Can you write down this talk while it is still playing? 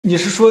你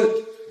是说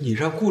你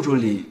让顾助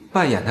理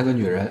扮演那个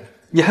女人，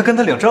你还跟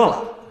她领证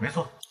了？没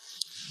错。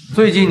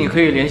最近你可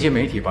以联系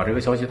媒体，把这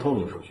个消息透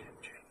露出去。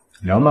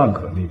梁曼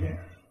可那边，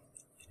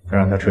要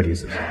让他彻底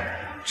死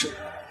心。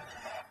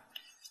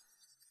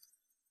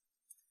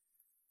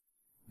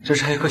这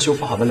是黑客修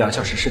复好的2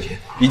小时视频，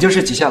已经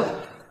是极限了。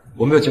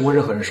我没有经过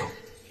任何人手，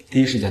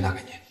第一时间打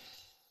给你。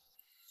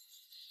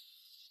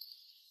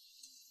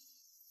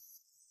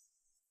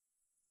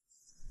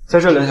在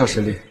这2小时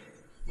里，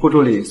顾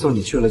助理送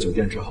你去了酒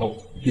店之后，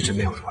一直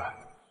没有出来。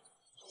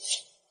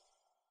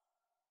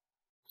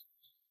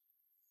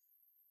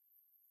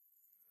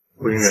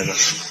顾音乐呢？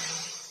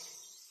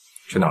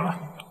去哪儿了？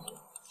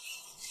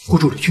顾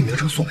助理去名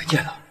城送文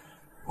件了。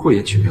顾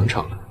爷去名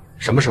城了？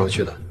什么时候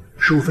去的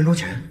？15分钟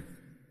前。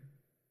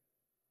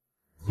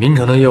明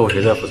城的业务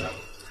谁在负责？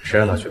谁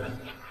让他去的？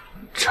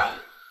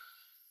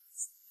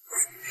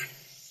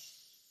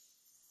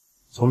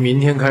从明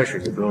天开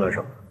始就不用来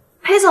上班。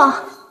裴总，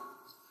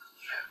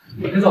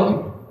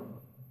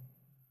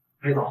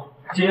裴总，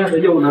金燕的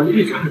业务能力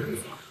一直很不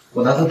错，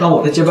我拿他当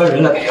我的接班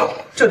人来培养，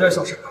这点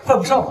小事犯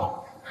不上吧？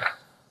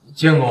你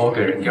见过我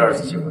给人第2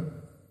次机会？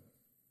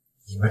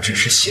你们只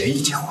是协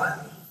议结婚。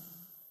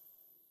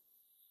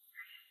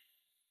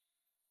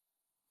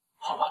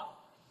好吧，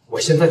我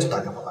现在就打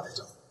电话把他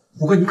叫。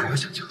不过你可要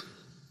想清楚，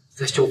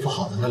在修复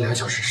好的那2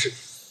小时视频，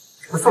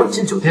我送你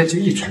进酒店就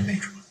一直没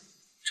出来，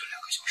这2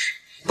个小时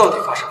到底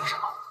发生了什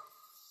么？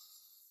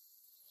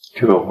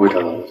这个我会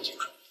找到的清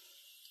楚。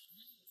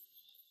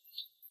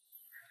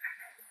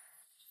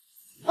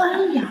哎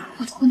呀，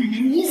我的姑奶奶，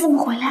你怎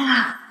么回来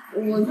啦？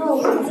我就叫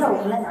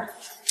我回来的。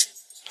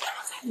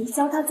李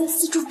潇他在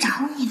四处找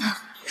你呢，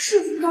是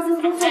不是他在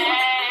工作？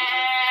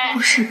不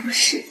是，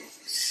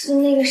是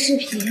那个视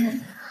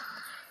频，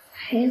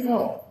裴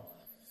总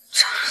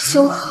找人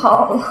修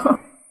好了。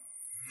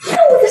我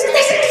的真的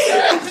是哎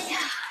呀，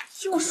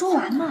听我说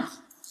完嘛。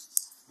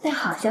但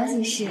好消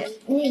息是，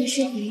那个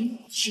视频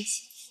是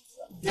新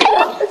的。2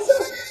个小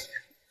时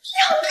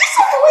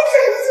我怎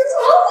么清楚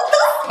了？我都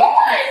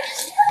死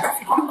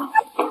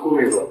了！顾秘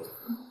书，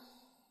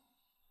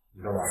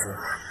你干嘛去？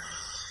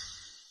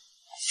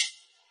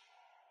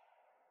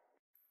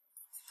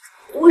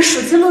我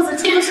手机落在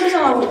出租车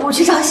上了，我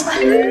去找一下。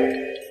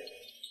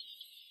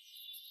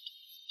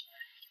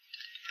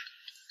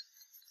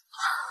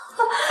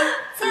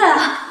在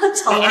啊，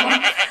巧了吗？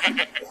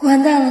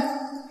完蛋了，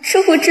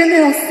这回真的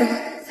要死了。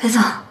裴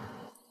总，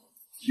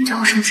你找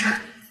我什么事？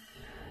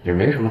也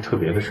没什么特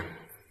别的事，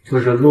就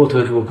是骆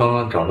特助刚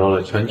刚找到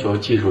了全球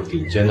技术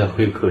顶尖的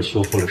黑客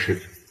修复了视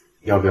频，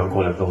要不要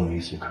过来跟我们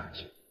一起看一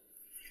下？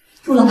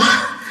不了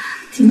吧，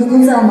挺多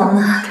工作要忙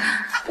的，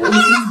我先走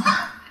了。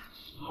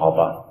好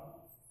吧。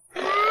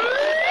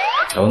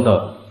等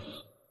等，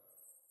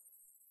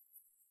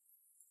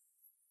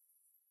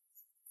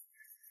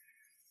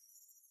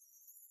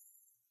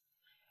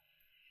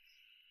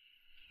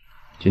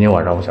今天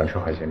晚上我想吃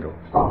海鲜粥。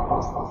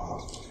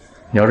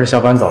你要是下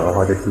班早的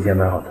话，就提前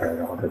买好菜，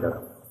然后在家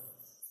等。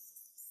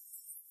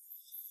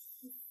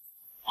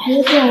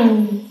裴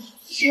总，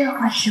这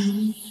话什么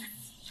意思？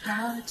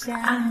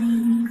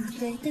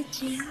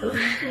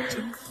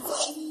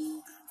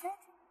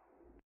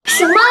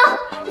什么？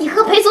你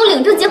和裴总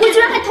领证结婚，居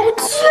然还同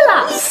居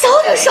了？你小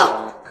点声！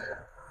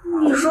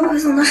你说裴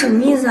总他什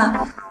么意思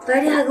啊？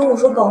白天还跟我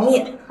说保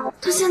密，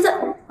他现在，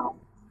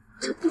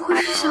这不会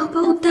是想要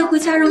把我带回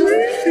家让我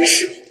分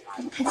尸？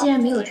他既然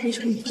没有推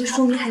出你，就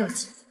说明还有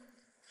机会。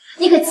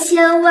你可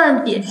千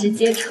万别直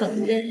接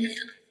承认呀！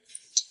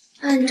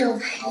按照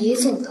裴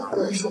总的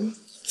个性，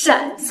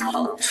斩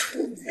草除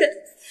根，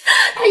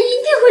他一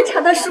定会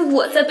查到是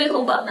我在背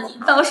后帮的你，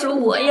到时候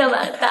我也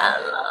完蛋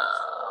了。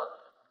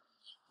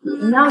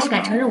你要是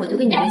敢承认，我就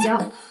跟你绝交。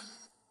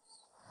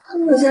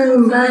那我现在怎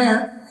么办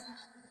呀？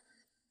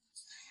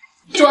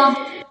装，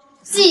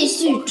继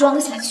续装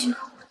下去。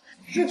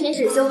视频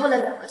只修复了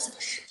2个小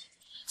时，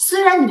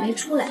虽然你没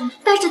出来，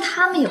但是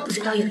他们也不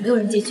知道有没有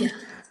人进去，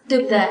对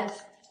不对？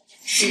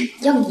只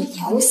要你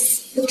咬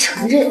死不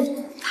承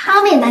认，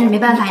他们也拿你没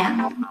办法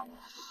呀。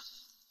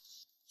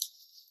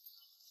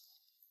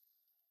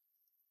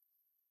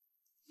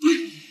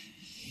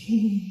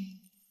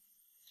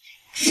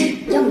只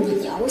要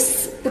你咬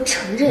死不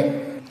承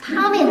认，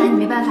他们也拿你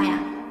没办法呀。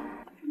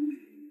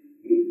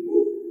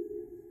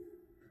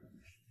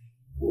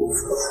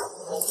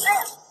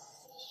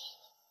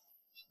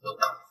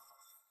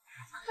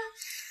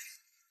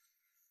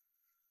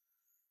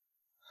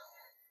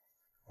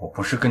我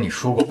不是跟你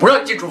说过不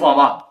让你进厨房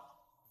吗？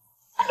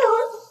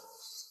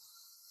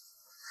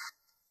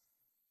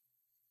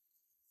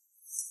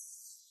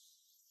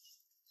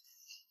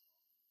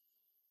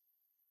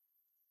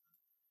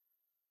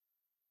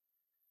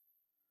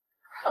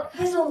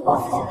裴总，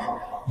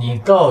你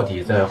到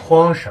底在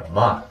慌什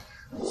么？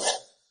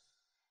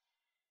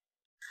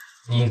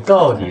你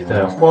到底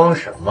在慌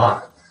什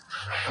么？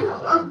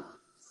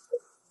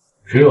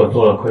只有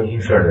做了亏心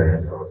事的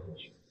人才会进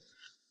去。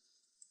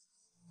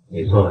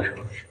你做了什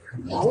么？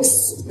咬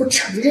死不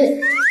承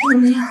认。我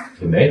没有。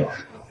你没有？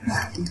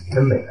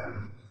真没有。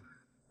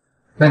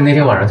那你那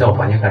天晚上在我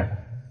房间干什么？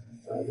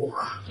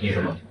你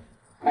什么？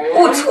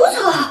我出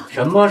去了。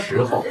什么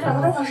时候2个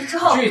半小时之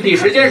后。具体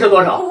时间是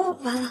多少？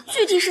完了，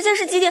具体时间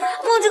是几点？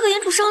忘记和严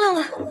楚商量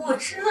了。我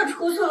真的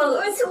出去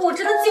了，而且我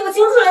真的记不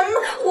清楚了。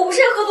我不是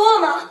也喝多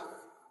了吗？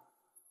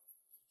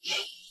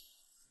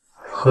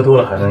喝多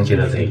了还能记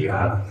得自己离开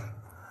了？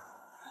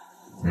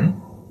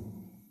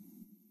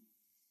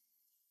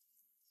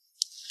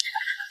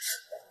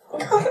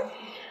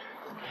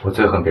我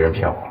最恨别人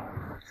骗我。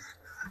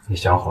你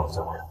想好了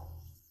再回答。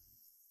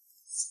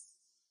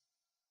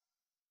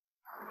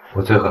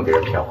我最恨别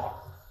人骗我。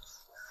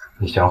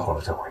你想好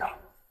了再回答。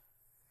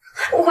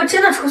我真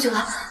的出去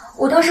了，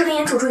我当时跟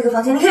严楚住一个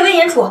房间，你可以问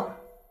严楚。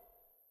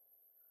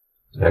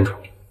严楚，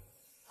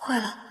坏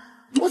了，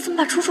我怎么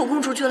把楚楚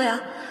供出去了呀？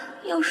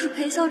要是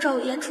裴校找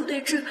严楚对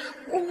峙，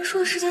我们说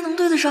的时间能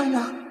对得上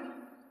吗？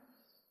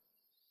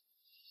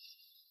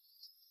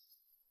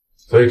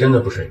所以真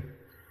的不是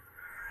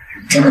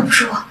你？真的不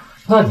是我。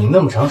那你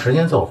那么长时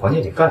间在我房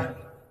间里干什么？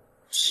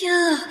天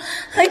啊，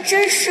还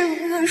真是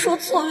越说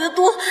错越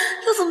多，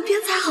要怎么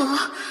编才好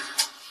啊？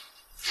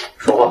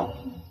说话。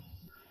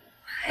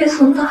裴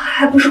总，那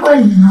还不是怪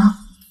你吗？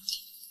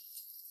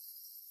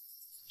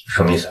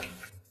什么意思？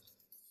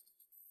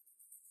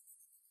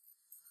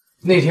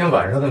那天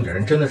晚上的女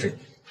人真的是你？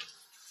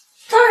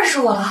当然是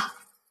我了。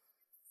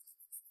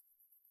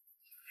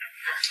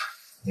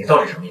你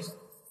到底什么意思？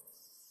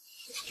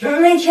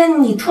那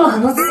天你吐了很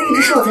多次，一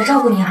直是我在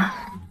照顾你啊。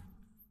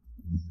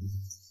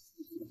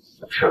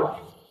是吧？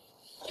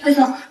裴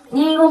总，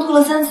您一共吐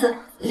了3次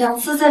，2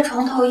次在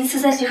床头，1次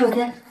在洗手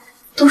间，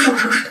都是我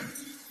收拾的。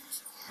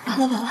完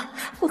了完了，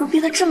我都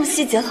编得这么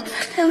细节了，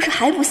他要是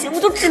还不信，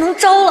我就只能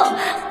招了。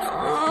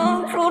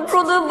楚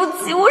楚，对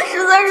不起，我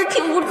实在是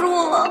挺不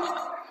住了。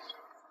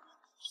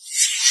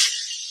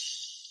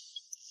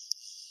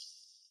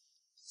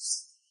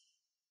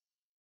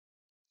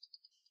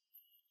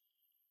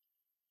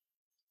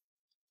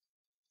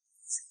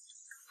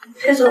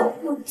裴总，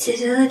我姐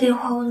姐的电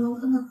话我能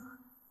不能？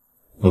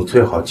你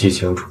最好记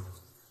清楚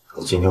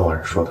你今天晚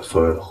上说的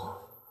所有的话。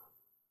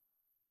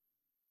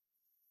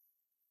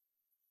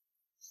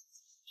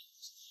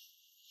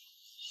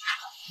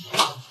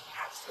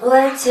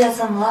喂，姐，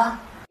怎么了？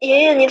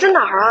爷爷，你在哪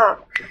儿啊？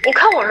你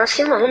看网上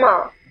新闻了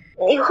吗？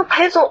你和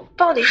裴总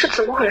到底是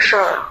怎么回事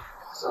啊？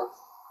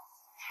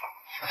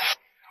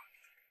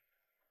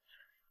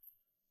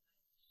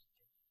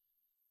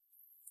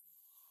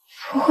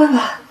不会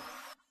吧？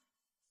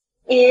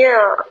爷爷，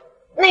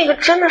那个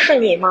真的是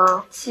你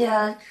吗？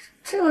姐，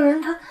这个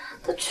人他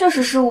确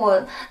实是我，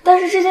但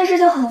是这件事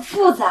情很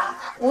复杂，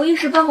我一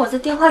时半会儿在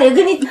电话里也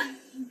跟你……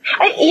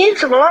哎，爷爷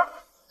怎么了？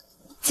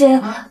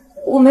姐，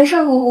我没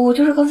事，我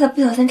就是刚才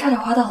不小心差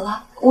点滑倒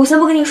了，我先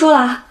不跟您说了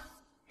啊。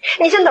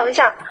你先等一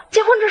下，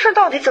结婚这事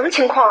到底怎么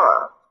情况啊？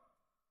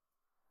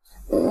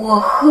我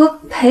和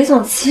裴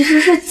总其实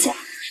是假。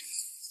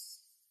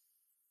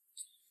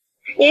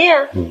爷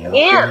爷，你要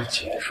爷爷，跟你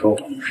姐说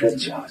我们是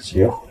假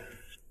结婚，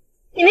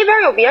你那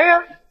边有别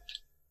人？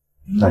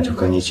那就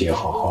跟你姐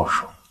好好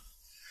说。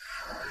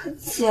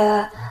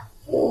姐，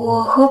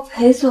我和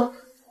裴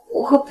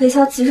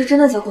潇其实真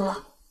的结婚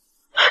了。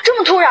这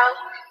么突然？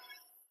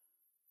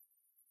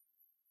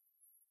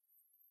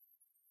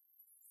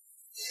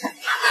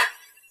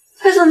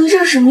裴总，您这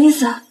是什么意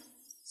思啊？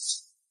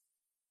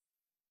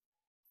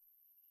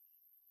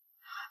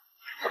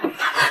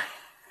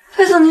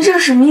裴总，您这是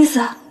什么意思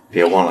啊？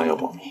别忘了要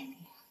保密。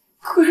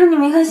可是你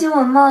没看新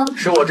闻吗？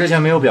是我之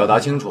前没有表达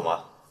清楚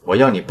吗？我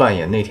要你扮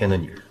演那天的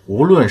女人，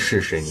无论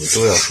是谁，你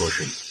都要说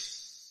是你。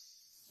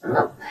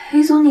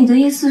裴总，你的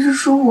意思是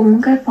说我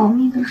们该保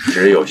密的事？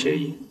只有协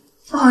议。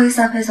不好意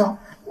思啊，裴总，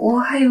我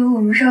还以为我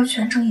们是要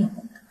全程隐婚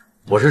的。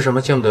我是什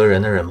么见不得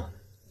人的人吗？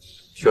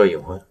需要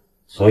隐婚？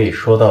所以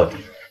说到底，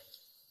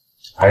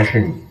还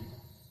是你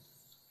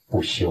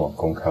不希望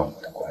公开我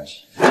们的关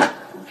系。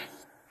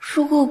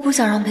如果我不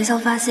想让裴潇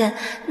发现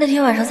那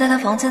天晚上在他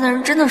房间的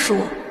人真的是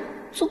我，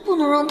就不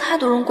能让太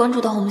多人关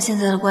注到我们现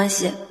在的关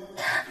系。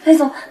裴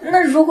总，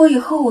那如果以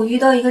后我遇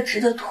到一个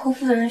值得托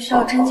付的人需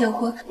要真结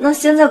婚，那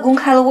现在公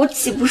开了，我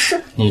岂不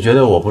是……你觉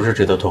得我不是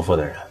值得托付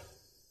的人？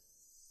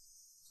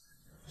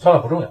算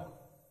了，不重要。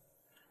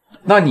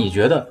那你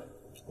觉得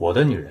我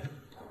的女人，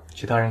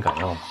其他人敢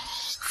要吗？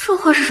这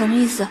话是什么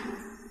意思？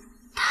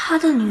他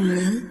的女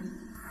人？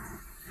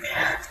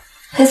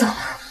裴总，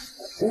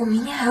我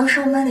明天还要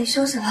上班，得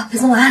休息了。裴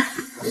总晚安。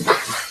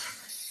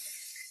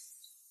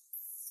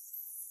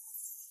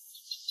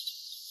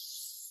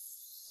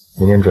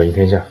明天转1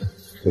天假，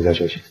在家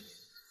休息。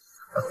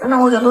那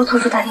我给骆驼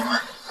叔打电话。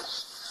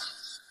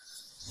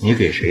你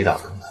给谁打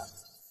工的？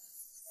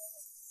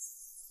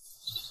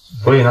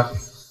所以呢？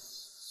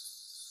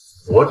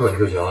我准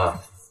就行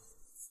了。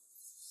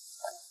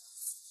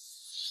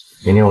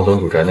明天我东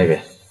主宅那边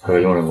还有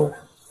佣人过来。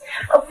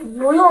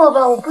不用了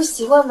吧，我不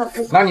习惯的。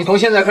那你从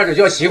现在开始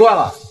就要习惯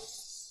了。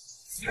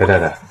裴太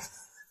太，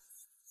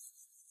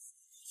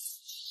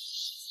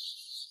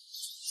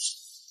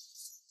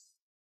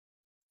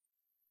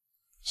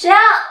谁啊？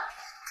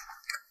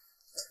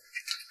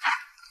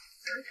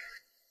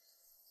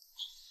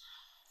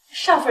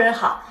少夫人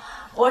好，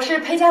我是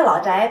裴家老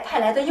宅派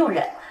来的佣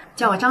人，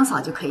叫我张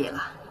嫂就可以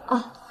了。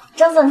哦，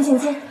张嫂，你请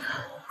进。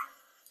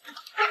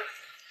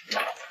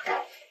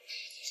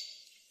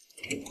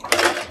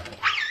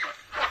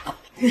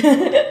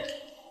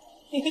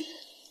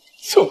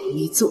坐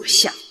没坐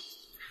相，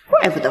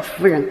怪不得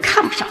夫人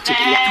看不上这个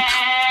丫头，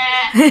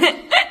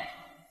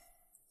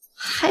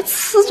还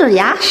呲着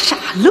牙傻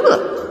乐，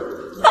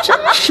真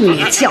是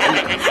没教养。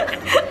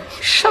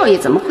少爷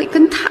怎么会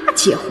跟她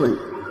结婚？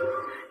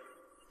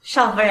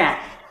少夫人，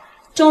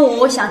中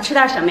午想吃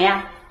点什么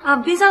呀？啊，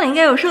冰箱里应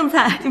该有剩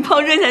菜，你帮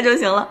我热一下就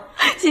行了，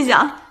谢谢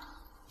啊。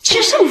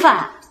吃剩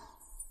饭？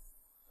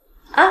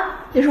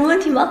啊，有什么问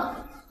题吗？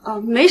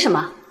没什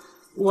么，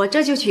我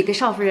这就去给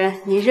少夫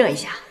人您热一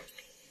下。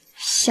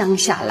乡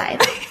下来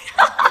的，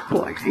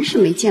果然是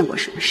没见过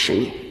什么世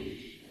面，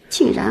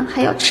竟然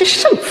还要吃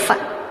剩饭。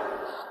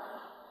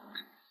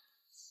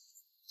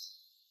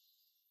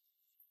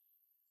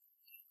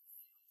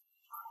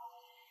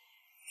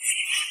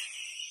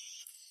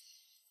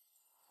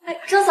哎，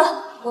张嫂，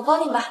我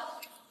帮你吧。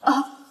啊，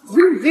不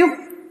用不用，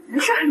没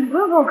事，你不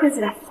用跟我客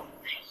气的。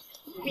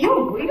不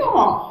用不用。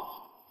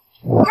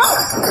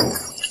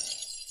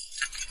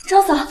张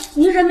嫂，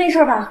你这人没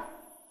事吧？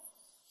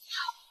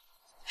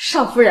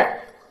少夫人，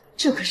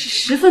这可是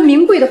十分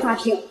名贵的花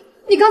瓶，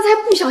你刚才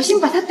不小心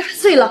把它打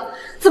碎了，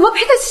怎么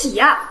赔得起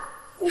呀？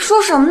你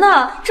说什么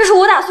呢？这是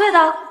我打碎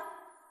的。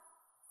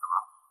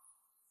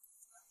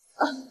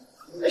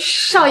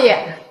少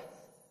爷，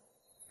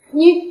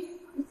你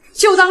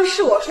就当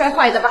是我摔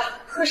坏的吧，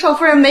和少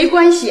夫人没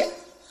关系。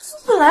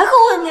本来和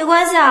我也没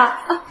关系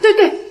啊。啊，对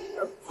对，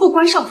不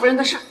关少夫人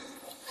的事儿。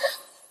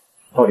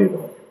到底怎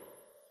么？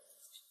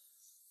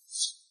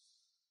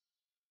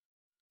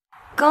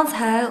刚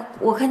才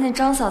我看见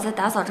张嫂在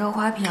打扫这个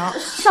花瓶。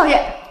少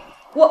爷，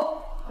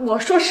我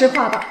说实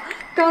话吧，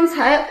刚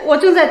才我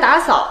正在打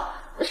扫，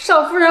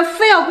少夫人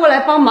非要过来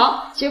帮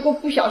忙，结果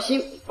不小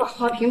心把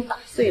花瓶打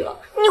碎了。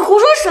你胡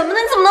说什么呢？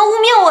你怎么能污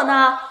蔑我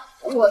呢？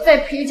我在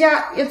裴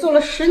家也做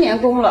了10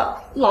年工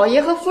了，老爷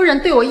和夫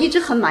人对我一直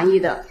很满意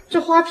的。这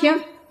花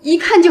瓶一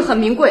看就很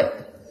名贵，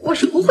我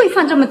是不会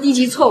犯这么低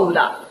级错误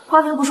的。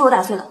花瓶不是我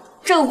打碎的，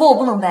这个锅我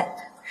不能背。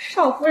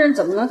少夫人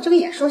怎么能睁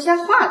眼说瞎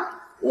话呢？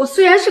我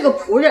虽然是个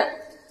仆人，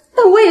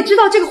但我也知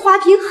道这个花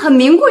瓶很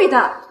名贵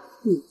的。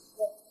你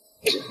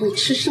只会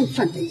吃剩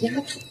饭的丫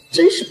头，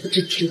真是不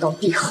知天高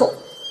地厚。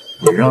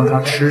你让她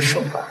吃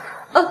剩饭？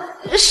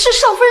是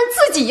少夫人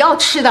自己要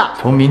吃的。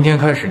从明天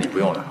开始你不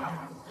用来了。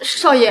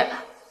少爷，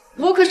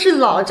我可是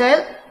老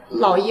宅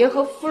老爷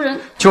和夫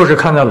人。就是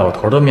看在老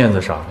头的面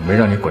子上，没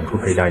让你滚出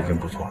裴家已经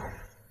不错了。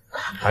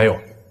还有，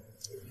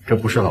这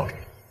不是老宅，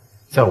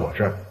在我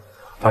这儿，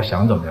他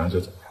想怎么样就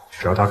怎么样，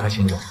只要他开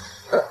心就好。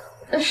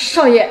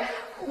少爷，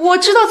我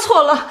知道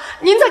错了，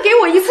您再给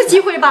我一次机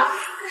会吧。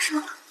干什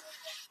么？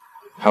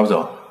还不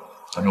走？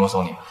等着我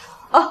送你。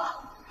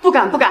不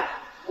敢不敢，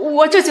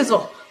我这就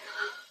走。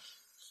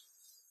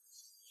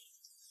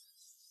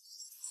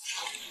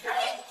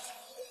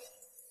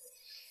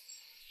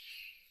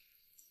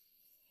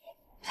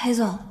裴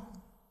总，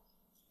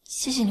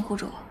谢谢你护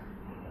着我。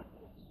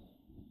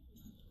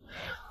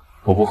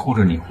我不护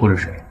着你，护着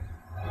谁？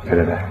裴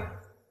太太。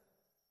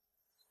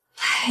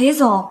裴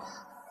总，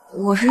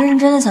我是认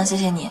真的想谢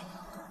谢你。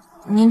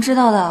您知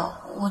道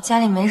的，我家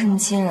里没什么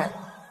亲人，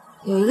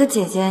有一个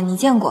姐姐你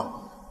见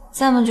过，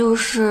再么就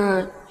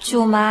是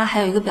舅妈，还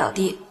有一个表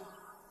弟，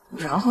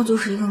然后就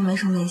是一个没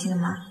什么联系的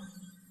妈，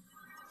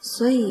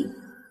所以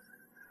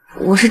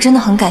我是真的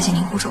很感谢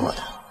您护着我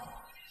的。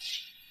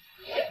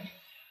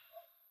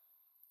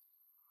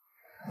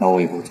那我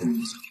以后真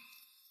没想。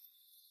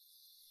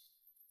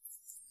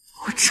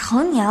我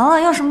成年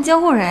了，要什么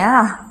监护人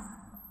啊？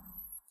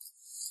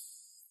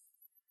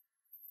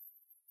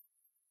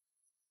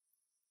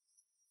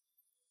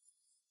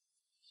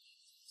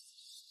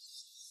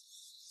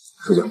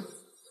睡觉。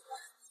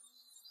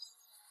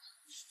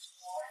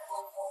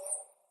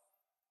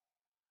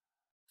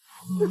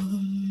怎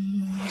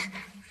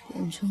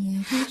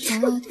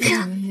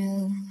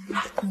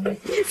么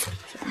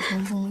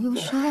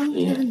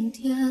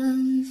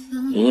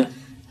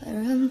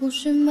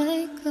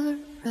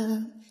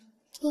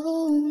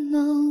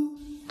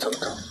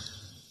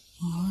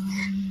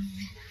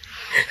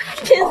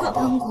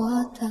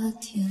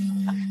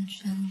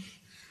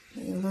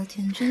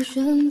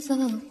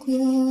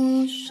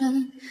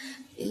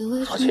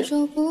天总，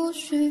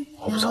小姐，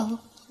我不走。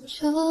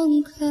除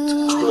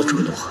了这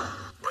么多话，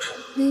不是，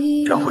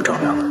这样会着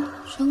凉的，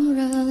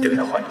得给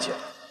他换一件。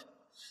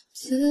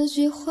自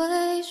己会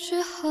失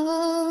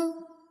衡，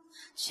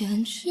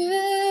坚持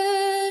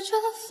着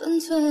分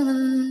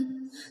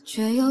寸，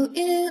却又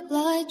依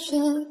赖着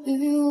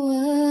余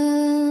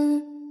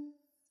温。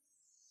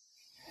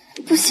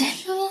不行，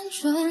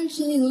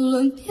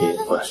别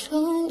怪，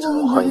怎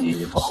么换件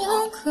衣服好吗？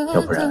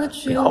要不然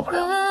你好不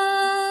了。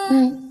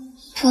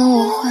帮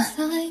我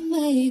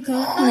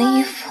换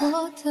衣服。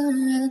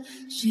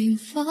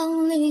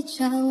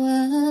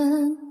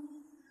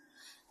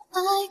爱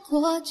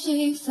过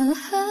几分，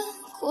恨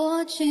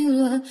过几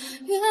轮，越仔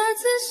细越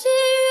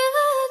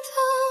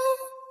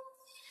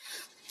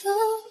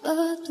等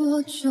了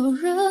多久，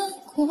忍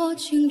过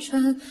青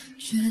春，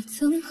却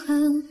憎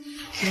恨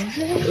别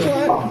人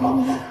的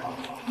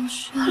不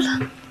是。好了。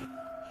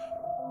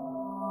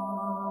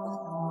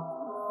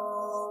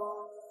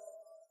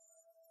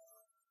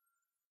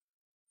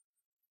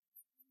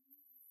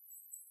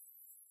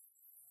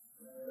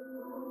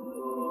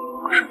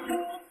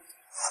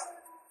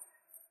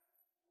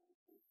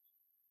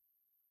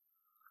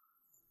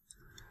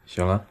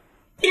醒了。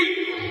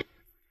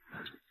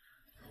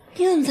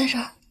你怎么在这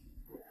儿？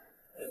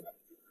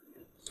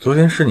昨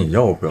天是你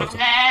要我不要走。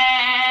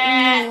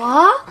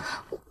我？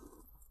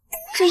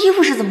这衣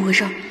服是怎么回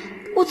事？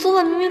我昨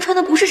晚明明穿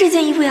的不是这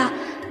件衣服呀，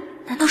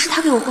难道是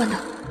他给我换的？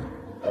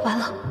完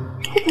了，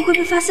我不会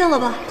被发现了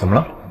吧？怎么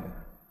了？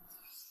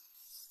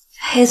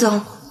黑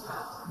总，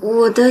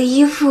我的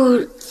衣服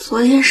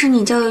昨天是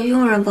你叫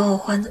佣人帮我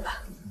换的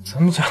吧？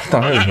咱们家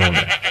哪有佣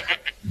人？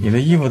你的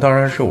衣服当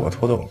然是我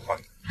偷的，我换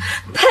的。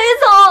裴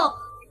总，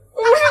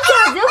我们是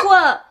假结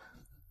婚。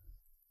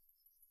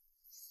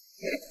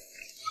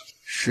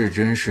是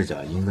真是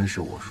假，应该是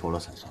我说了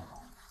才算吧。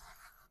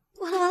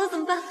完了完了，怎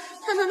么办？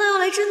他难道要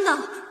来真的？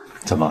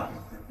怎么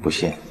不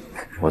信？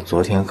我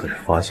昨天可是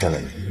发现了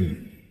你的秘密。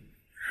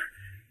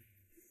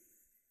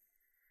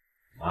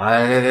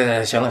哎，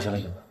对，行了，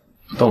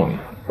逗你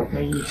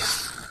没意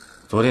思。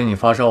昨天你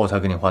发烧，我才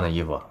给你换的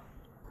衣服，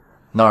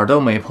哪儿都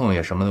没碰，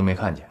也什么都没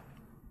看见。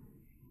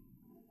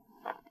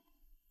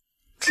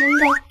真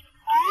的？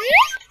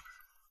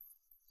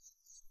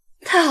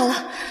太好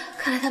了，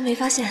看来他没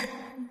发现。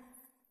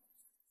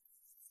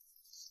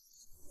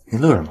你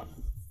乐什么？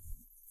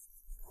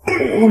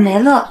我没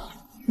乐，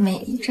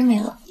真没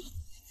乐。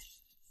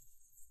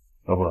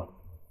饿不饿？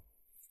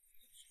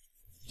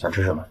想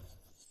吃什么？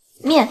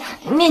面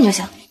就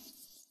行。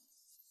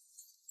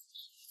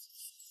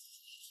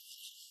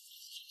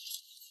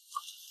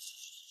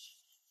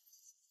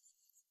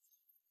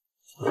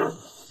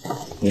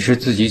你是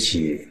自己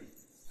洗，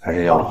还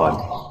是要我帮你？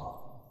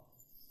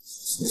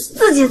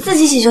自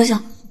己洗就行。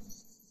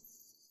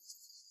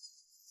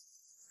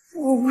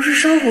我不是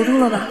烧糊涂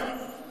了吧？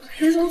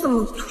裴总怎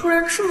么突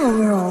然这么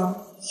温柔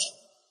了？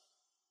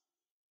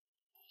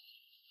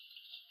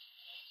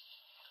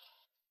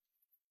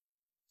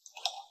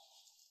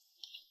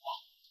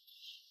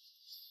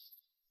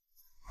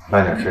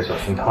慢点吃，小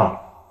心烫。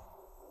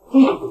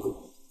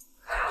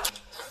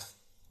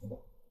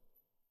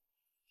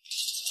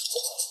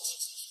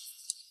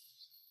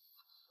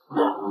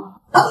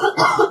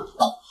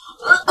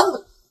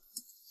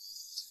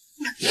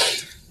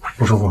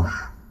不舒服吗？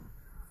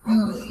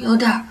有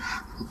点儿，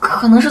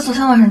可能是昨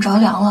天晚上着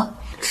凉了。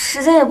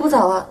时间也不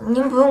早了，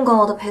您不用管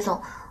我的，裴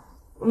总，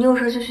你有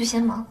事就去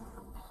先忙。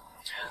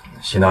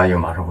辛大爷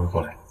马上会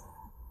过来。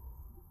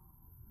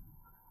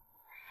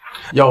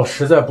要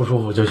实在不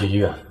舒服就去医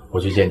院，我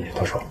去接你，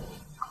到时候。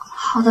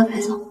好的，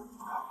裴总，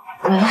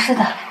没事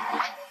的。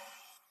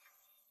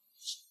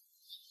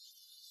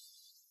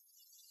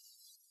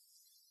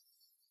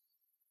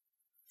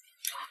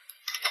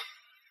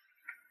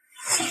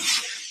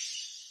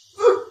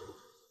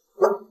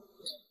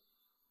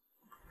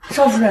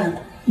邵夫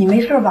人，你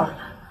没事吧？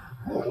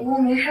我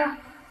没事，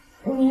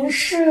您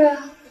是？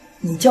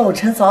你叫我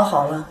陈嫂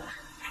好了，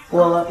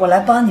我来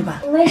帮你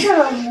吧。没事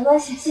了，没关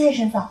系，谢谢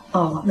陈嫂。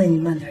哦，那你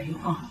慢点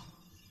用啊。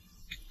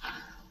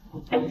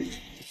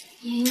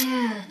妍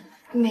妍，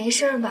没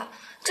事吧？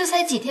这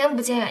才几天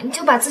不见，你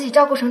就把自己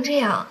照顾成这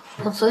样。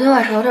我昨天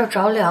晚上有点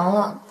着凉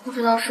了，不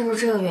知道是不是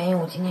这个原因，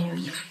我今天就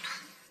一直吐。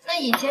那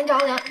以前着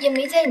凉也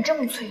没见你这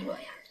么脆弱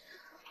呀。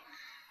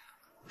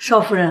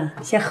邵夫人，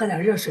先喝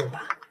点热水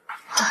吧。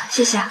啊，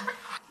谢谢啊。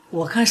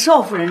我看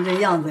邵夫人这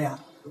样子呀，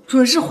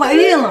准是怀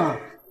孕了。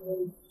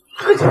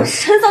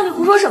陈嫂，你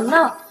胡说什么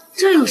呢？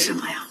这有什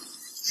么呀？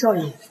少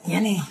爷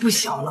年龄也不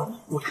小了，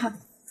我看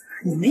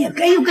你们也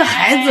该有个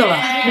孩子了。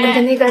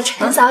那个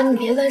陈嫂，你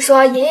别乱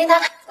说，妍妍她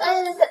才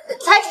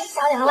只是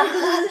着凉了。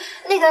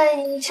那个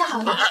你吃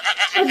好了，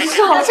我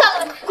吃好了，吃好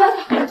了，乖，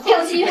陪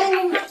我去医院。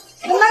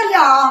你慢点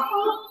啊。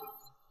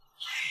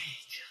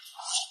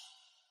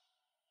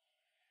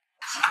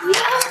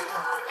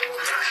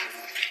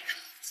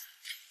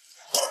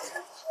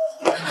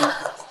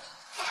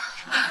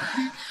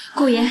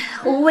顾言，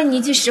我问你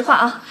一句实话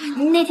啊，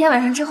你那天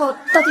晚上之后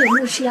到底有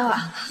没有吃药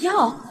啊？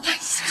药？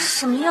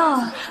什么药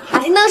啊？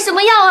还能什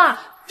么药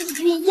啊？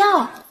药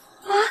啊？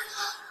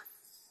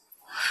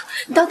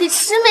你到底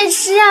吃没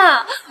吃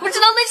呀？不知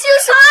道没吃有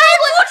什么？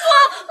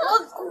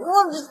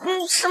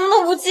我什么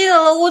都不记得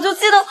了，我就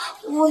记得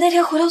我那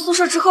天回到宿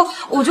舍之后，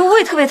我就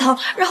胃特别疼，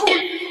然后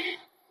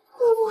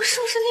我是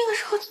不是那个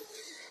时候？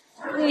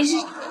你是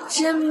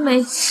真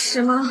没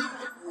吃吗？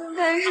应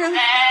该是没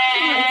吃。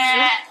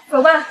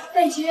走吧，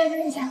带你去医院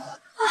看一下。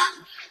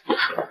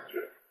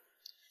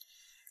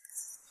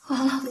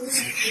完了，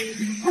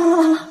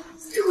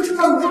这回知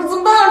道怎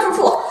么办啊，楚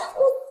楚？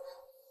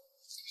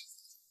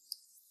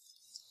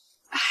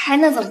还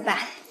能怎么办？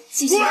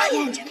继续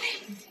骗着呗。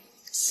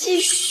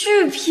继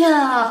续骗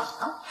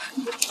啊！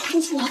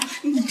叔叔，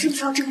你知不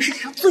知道这个世界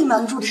上最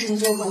瞒不住的事情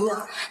就是怀孕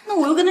啊？那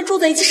我又跟他住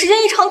在一起，时间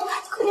一长，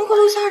肯定会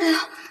露馅的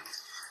呀。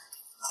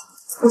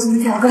我怎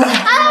么讲？我跟他……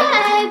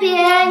哎，你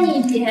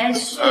别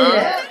去！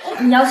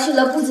你要去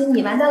了，不仅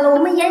你完蛋了，我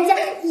们严家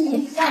也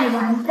该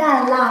完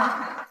蛋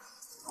了。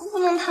不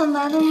能坦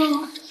白的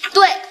吗？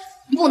对，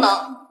不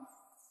能。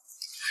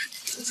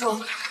叔叔，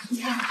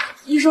你看，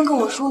医生跟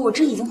我说我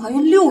这已经怀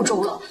孕6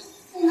周了。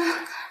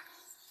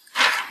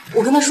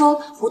我跟他说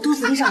我肚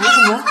子里长了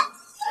什么？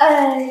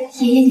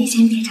爷爷你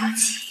先别着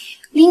急，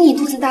离你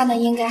肚子大呢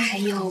应该还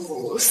有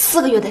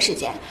4个月的时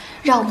间，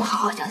让我们好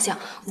好想想，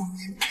我们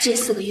这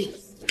4个月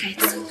该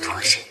怎么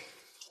脱身。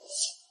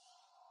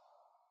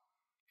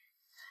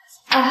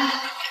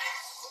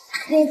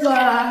那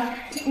个，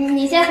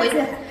你先回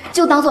去，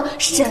就当做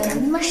什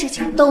么事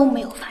情都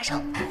没有发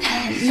生。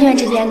医院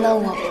这边呢，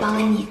我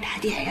帮你打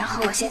点，然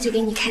后我先去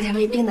给你开点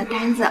胃病的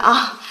单子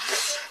啊。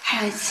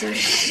还有就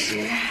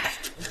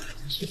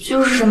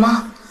是什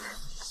么？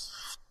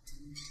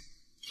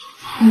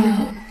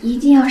你一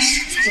定要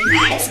生下这个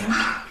孩子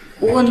吗？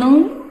我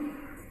能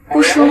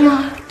不生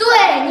吗？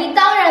对，你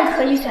当然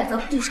可以选择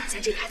不生下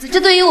这个孩子，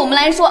这对于我们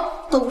来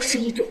说都是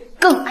一种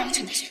更安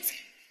全的选择。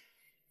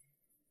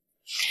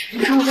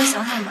让我再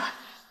想想吧。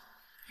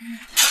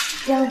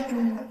要不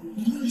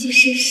你回去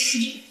试试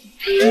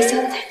陪凌霄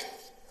的态度？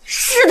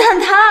试探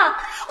他？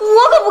我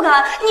可不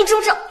敢！你知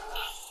不知道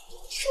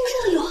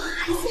有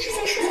孩子这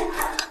件事情，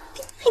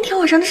比那天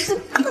晚上的事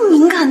情更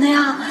敏感的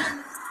呀？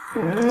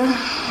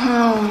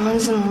那我们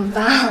怎么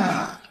办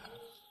啊？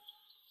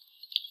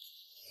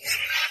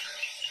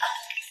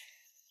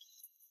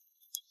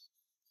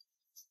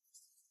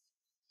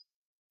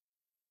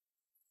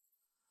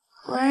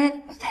喂，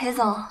裴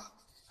总。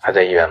还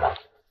在医院吗？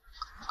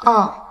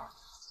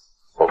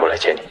我过来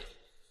接你。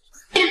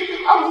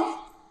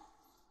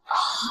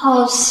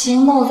好，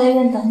行，那我在医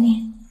院等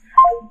你。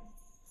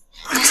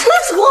叔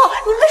叔，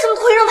你为什么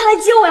特意让他来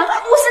接我呀？我现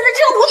在这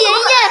样，爷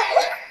爷，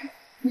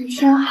你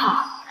听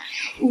好，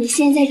你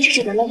现在只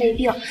是得了胃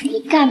病，你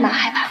干嘛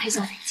害怕裴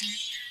总来接你？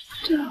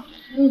对啊，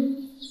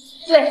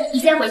对，你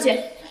先回去，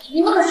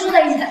你们可是住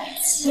在一起的，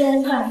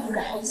千万不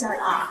敢偷笑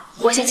啊！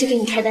我先去给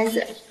你开单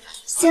子，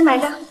先买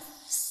账，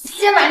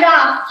先买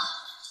账，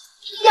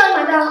一定要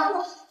买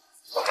账。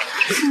不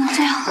能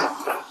这样。什么都没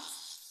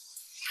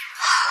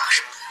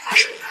发生，我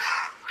是胃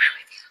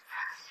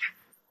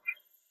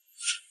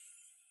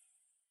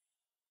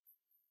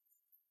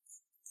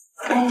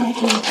病。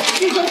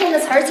最关键的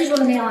词儿记住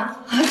了没有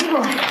啊？记住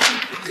了。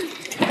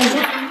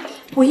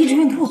我一直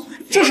孕吐，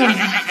这事儿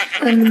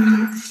你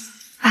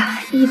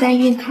一般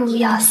孕吐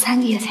要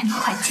3个月才能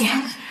缓解。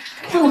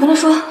但我跟他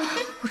说，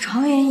我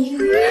肠胃炎1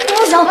个月，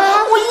不行，我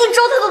1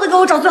周他都得给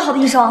我找最好的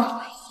医生。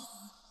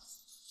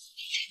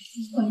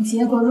不管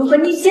结果如何，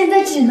你现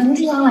在只能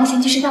这样了。先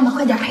去吃饭吧，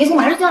快点，裴总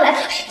马上就要来了，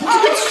你快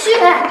去！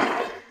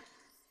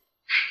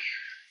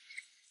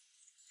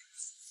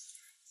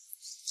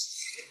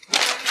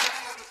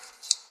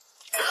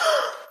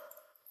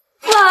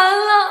完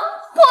了，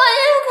我也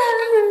太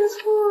错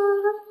了。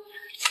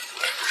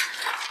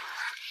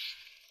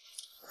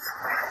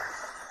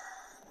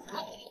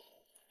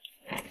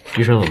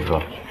医生怎么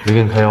说？没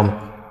给你开药吗？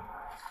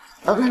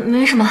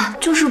没什么，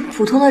就是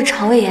普通的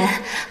肠胃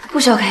炎，不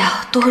需要开药，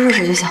多喝热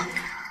水就行。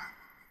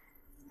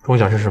中午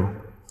想吃什么？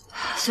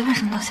随便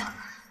什么都行。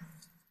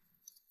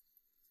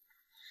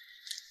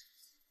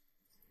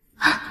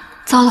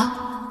糟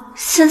了，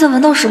现在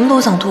闻到什么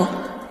都想吐，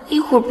一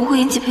会儿不会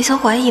引起裴潇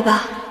怀疑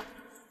吧？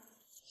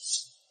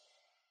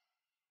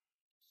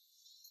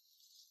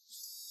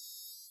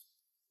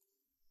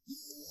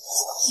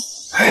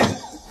哎，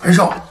文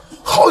少，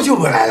好久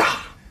不来了。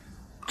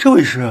这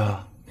位是？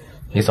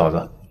你嫂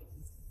子。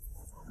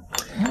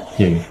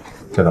叶云，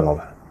见到老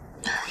板。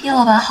叶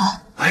老板好。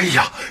哎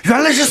呀，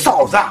原来是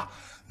嫂子，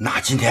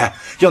那今天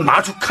要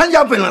拿出看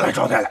家本领来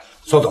招待了。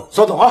稍等，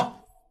稍等啊！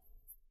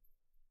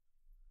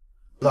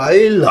来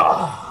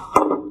了，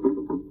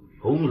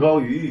红烧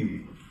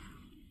鱼，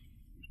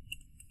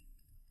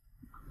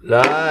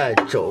来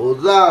肘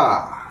子，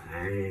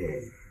哎，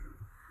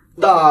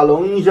大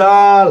龙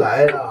虾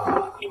来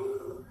了。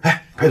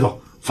哎，裴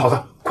总，嫂子，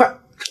快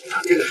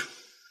尝这个。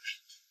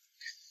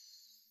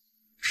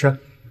吃。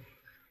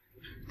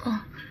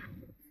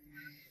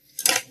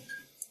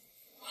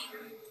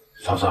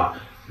嫂子，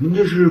您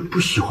这是不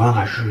喜欢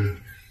还是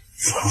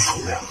喜欢口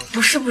味啊？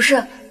不是，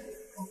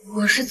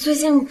我是最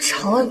近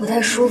肠胃不太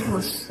舒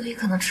服，所以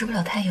可能吃不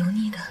了太油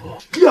腻的。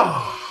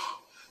呀，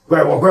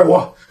怪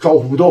我，招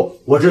呼不周，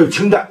我这有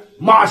清淡，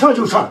马上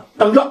就上，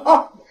等着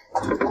啊！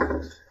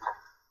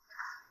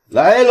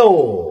来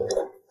喽，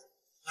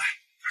来，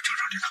尝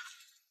尝这个。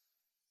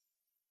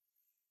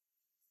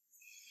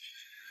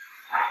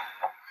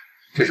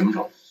这什么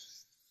肉？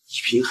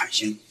一品海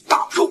鲜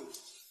大肉。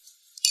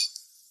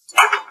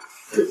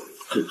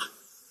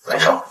文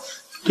少，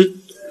这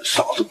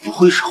嫂子不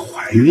会是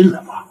怀孕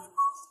了吧？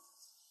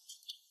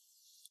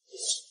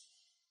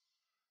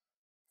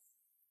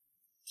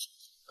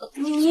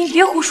你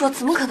别胡说，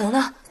怎么可能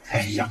呢？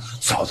哎呀，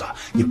嫂子，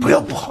你不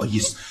要不好意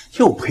思，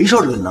有裴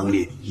少这个能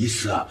力，一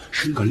次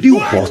生个6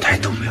胞胎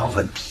都没有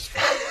问题。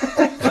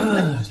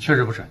确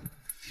实不是，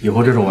以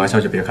后这种玩笑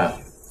就别开了，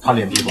他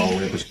脸皮薄，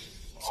我也不行。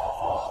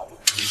哦，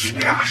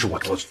哎呀，是我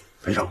多嘴。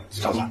裴少，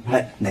嫂子，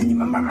哎，那你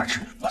们慢慢吃，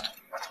我走。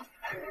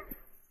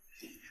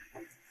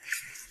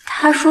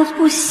他说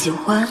不喜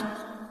欢，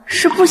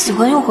是不喜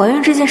欢用怀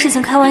孕这件事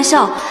情开玩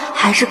笑，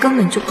还是根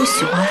本就不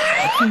喜欢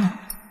孩子呢？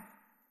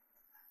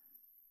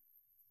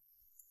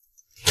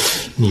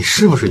你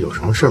是不是有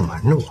什么事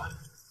瞒着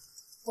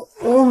我？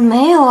我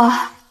没有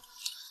啊。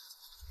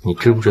你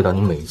知不知道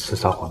你每一次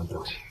撒谎的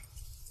表情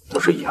都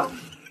是一样的？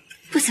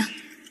不行，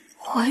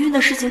怀孕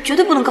的事情绝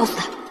对不能告诉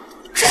他，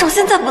至少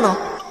现在不能。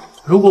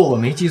如果我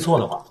没记错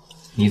的话，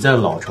你在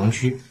老城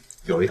区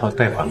有一套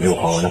贷款没有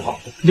还完的房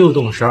子，6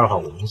栋12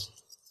号504。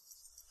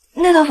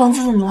那套房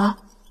子怎么了？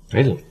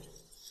没怎么，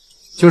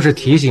就是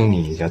提醒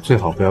你一下，最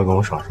好不要跟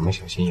我耍什么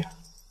小心眼。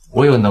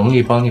我有能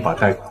力帮你把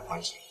贷款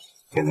还清，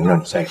也能让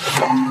你再一次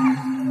高，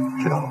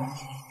知道吗？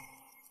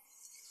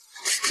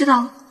知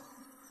道了。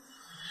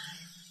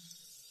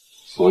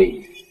所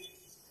以，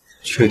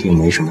确定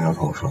没什么要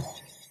跟我说的？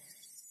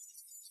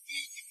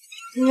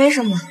没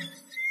什么。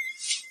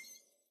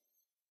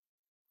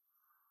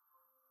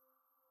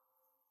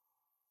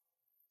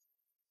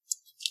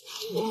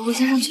我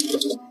先上去。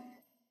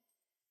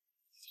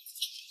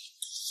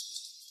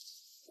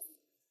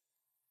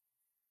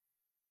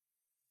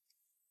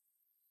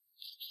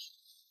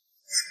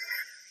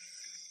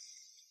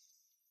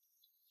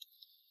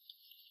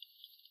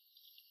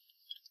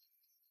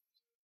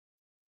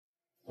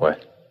喂，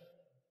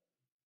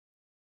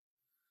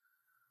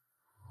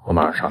我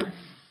马上上来。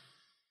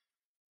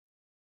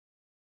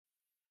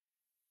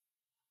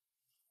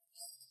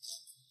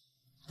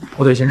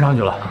我得先上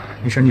去了，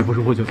你身体不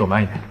舒服就走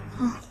慢一点。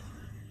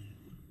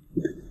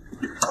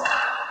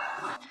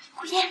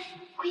顾烟，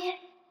顾烟。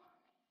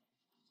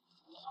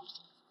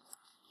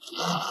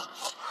哎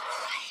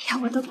呀，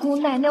我的姑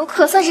奶奶，我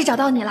可算是找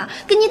到你了，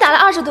给你打了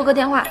20多个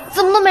电话，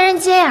怎么都没人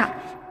接呀？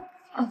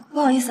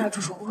不好意思啊，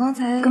楚楚，我刚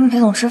才跟裴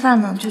总吃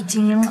饭呢，就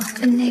静音了。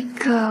那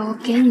个，我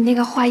给你那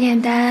个化验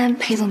单，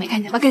裴总没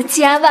看见吧？可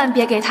千万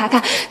别给他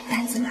看，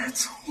单子拿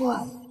错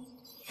了。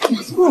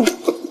拿错了？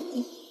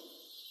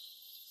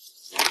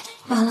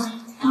完了，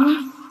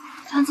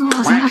单子我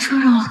好像落车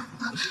上了。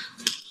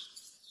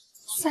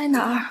在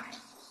哪儿？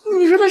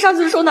你说他上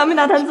去的时候拿没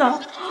拿单子？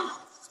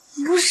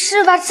不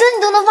是吧，这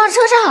你都能放车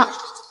上？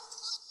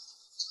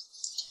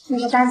那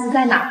个单子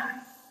在哪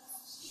儿？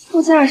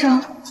副驾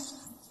上。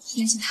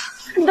联系他。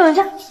你等一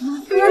下，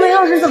你没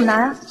钥匙怎么拿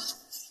呀？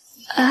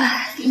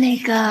那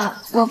个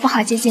我不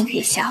好接近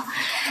裴潇，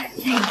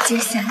那你就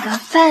想个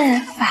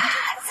办法，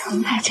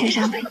从他车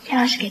上把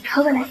钥匙给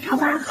偷过来，好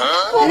吧？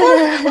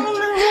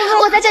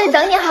我在这里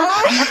等你哈！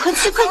哎呀，快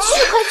去，快去，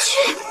快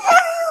去！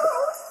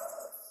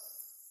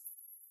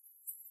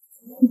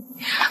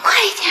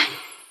快一点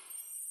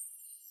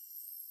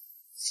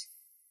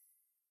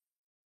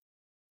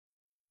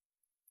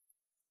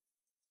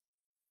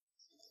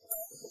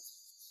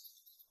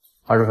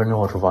！20分钟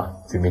后出发，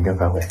去民政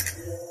开会。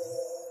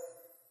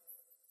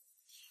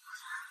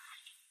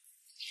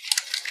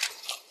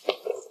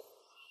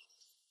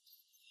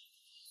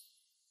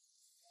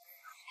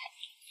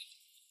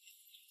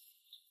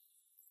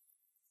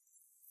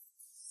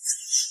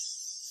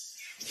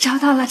找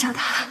到了，找到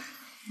了。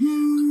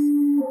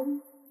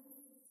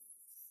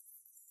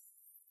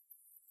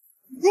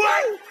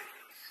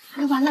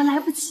完了，来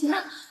不及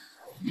了。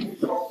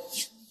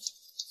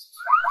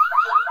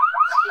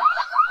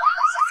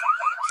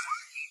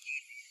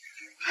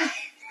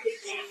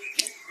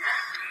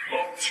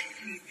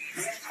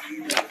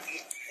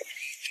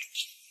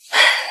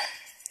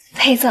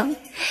裴总，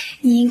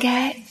你应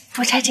该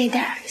不差这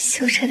点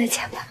修车的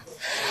钱吧？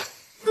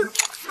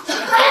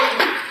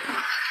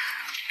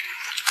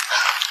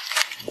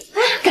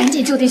赶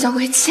紧就地销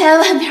毁，千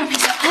万别让裴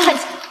总看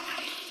见。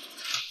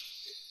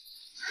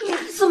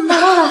你怎么拿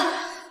到的？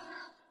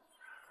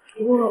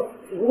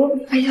我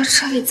把钥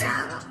匙给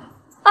砸了。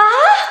啊！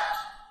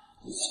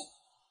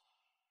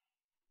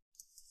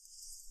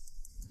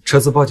车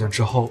子报警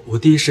之后，我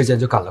第一时间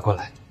就赶了过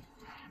来。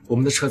我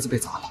们的车子被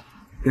砸了，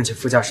并且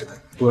副驾驶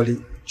的玻璃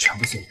全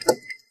部碎了。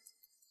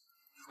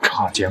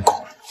查监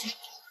控。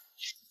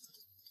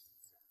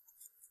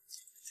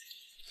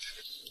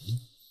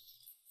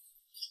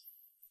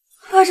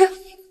阿珍，你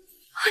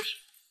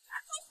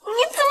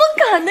怎么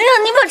敢的呀？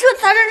你把车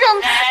砸成这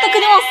样，他肯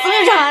定往死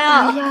里查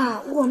呀！哎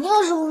呀，我们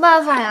有什么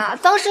办法呀？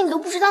当时你都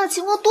不知道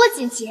情况多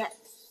紧急。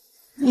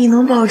你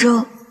能保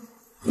证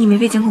你没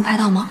被监控拍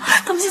到吗？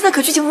他们现在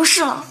可去警务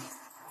室了。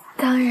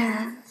当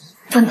然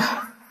不能。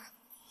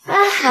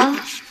好，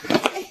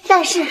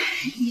但是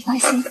你放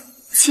心，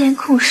监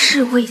控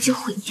室我已经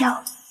毁掉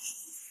了，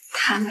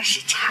他们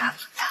是查不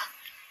到。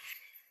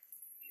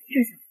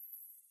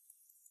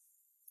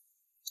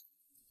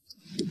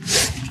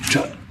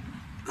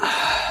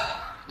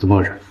怎么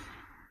回事？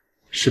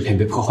视频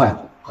被破坏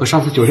了，和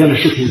上次酒店的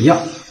视频一样。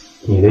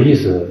你的意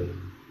思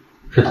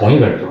是同一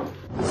个人是吧？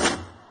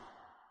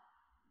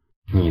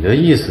你你的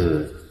意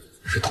思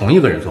是同一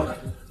个人做的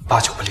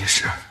？8、9不离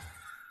十。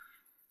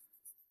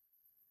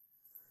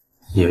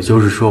也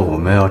就是说，我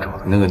们要找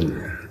的那个女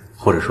人，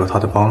或者说她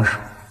的帮手，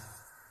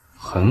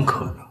很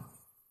可能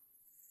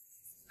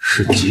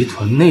是集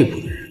团内部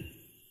的人，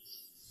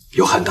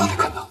有很大的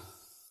可能。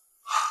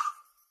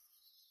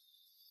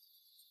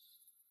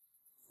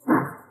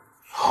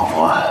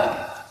好啊，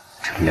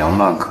这2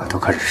万可都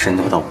开始渗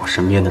透到我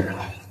身边的人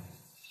来了。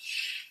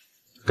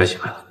该洗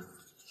牌了，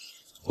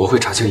我会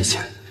查清一切。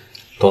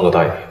动作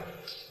大一点，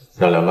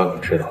让2万可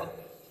知道，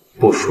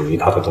不属于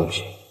他的东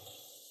西，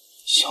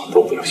想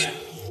都不要想。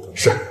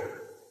是。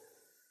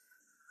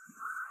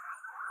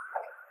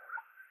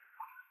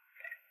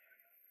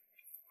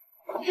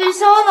裴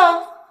潇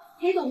呢？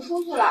裴总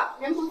出去了，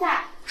人不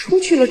在。出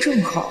去了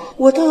正好，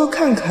我倒要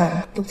看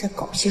看都在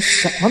搞些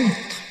什么名堂。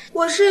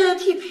我是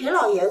替裴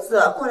老爷子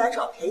过来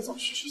找裴总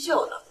叙叙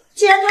旧的。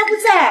既然他不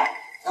在，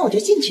那我就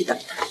进去等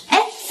他。哎，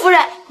夫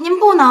人，您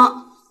不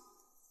能。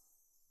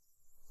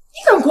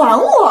你敢管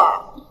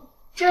我？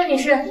这位女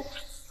士，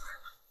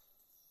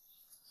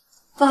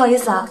不好意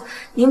思啊，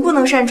您不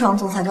能擅闯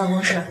总裁办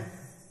公室。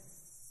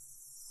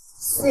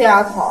死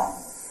丫头，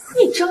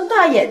你睁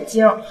大眼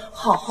睛，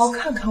好好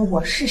看看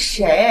我是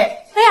谁。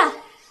哎呀，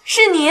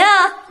是您啊，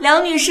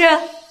梁女士。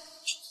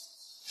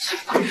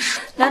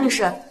梁女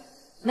士，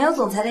没有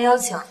总裁的邀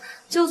请，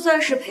就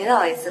算是裴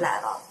老爷子来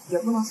了，也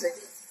不能随便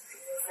进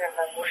私人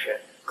办公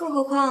室，更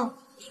何况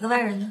一个外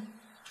人呢？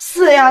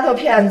死丫头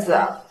片子，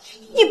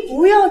你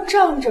不要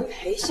仗着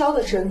裴潇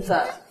的身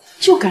份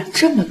就敢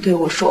这么对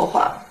我说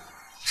话。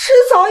迟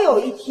早有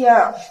一天，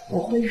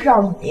我会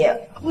让你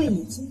为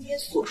你今天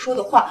所说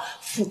的话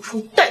付出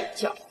代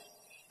价。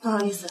不好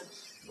意思，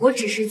我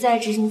只是在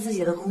执行自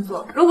己的工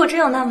作。如果真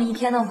有那么一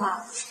天的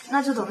话，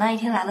那就等那一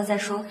天来了再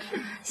说。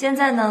现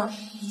在呢，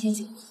您先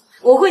请，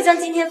我会将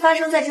今天发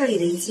生在这里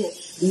的一切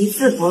一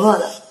字不落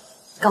的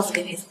告诉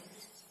给裴总。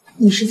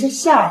你是在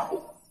吓唬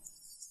我？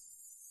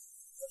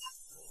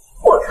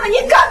我看你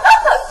敢得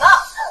很啊！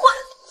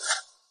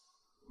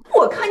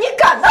我看你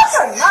敢得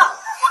很啊！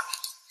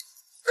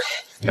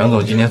梁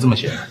总今天这么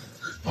闲，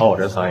跑我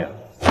这撒野了。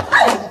你敢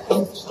对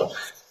我动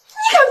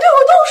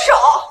手？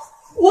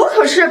我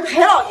可是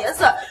裴老爷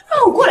子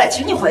让我过来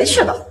请你回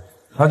去的。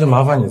那就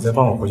麻烦你再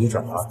帮我回去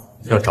转达，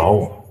要找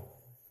我，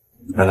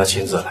让他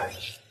亲自来。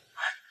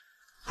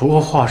不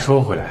过话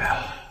说回来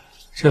啊，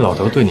这老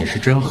头对你是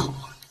真好，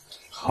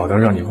好到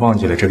让你忘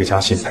记了这个家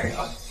姓裴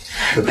了，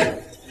是不是？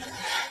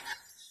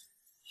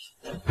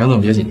梁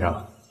总别紧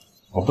张，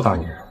我不打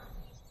你人，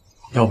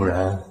要不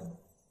然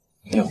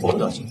你也活不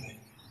到今天。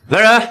来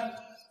人，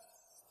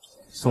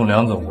送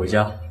梁总回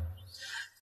家。